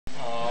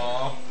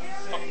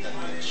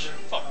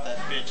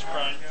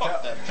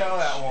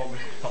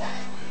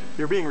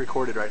You're being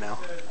recorded right now.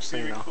 Just so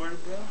you know.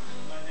 Recorded, bro?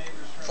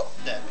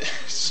 Fuck that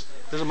bitch.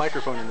 There's a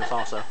microphone in this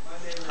also.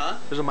 Huh?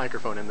 There's a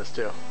microphone in this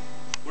too.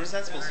 What is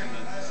that supposed to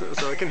mean?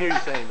 So I can hear you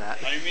saying that.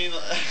 I mean,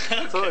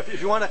 okay. So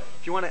if you wanna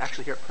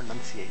actually hear it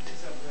pronunciate.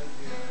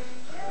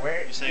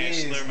 Where You're saying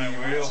I slur my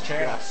words? real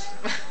channels?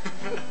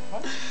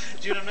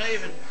 Dude, I'm not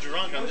even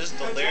drunk. I'm just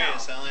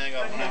delirious. I only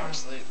got 1 hour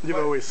sleep. You've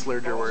always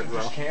slurred your words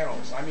though.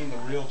 Channels. I mean the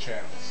real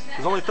channels.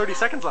 There's only 30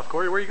 seconds left,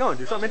 Corey. Where are you going?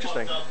 Do something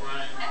interesting.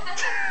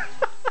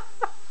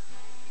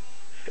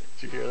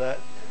 Did you hear that?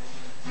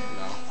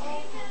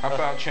 No. How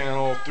about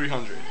channel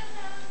 300?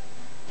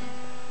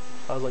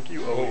 I was like,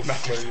 you always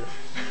slur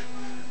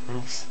your...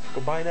 Oops. Go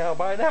buy now,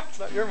 buy now. It's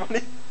not your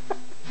money.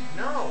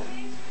 No,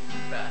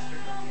 bastard.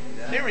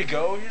 There we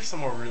go. Here's some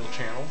more real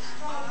channels.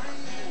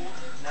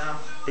 No.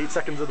 8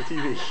 seconds of the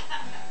TV.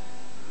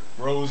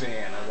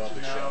 Roseanne. I love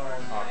the show.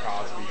 Oh,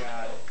 Cosby.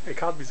 God. Hey,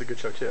 Cosby's a good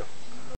show too.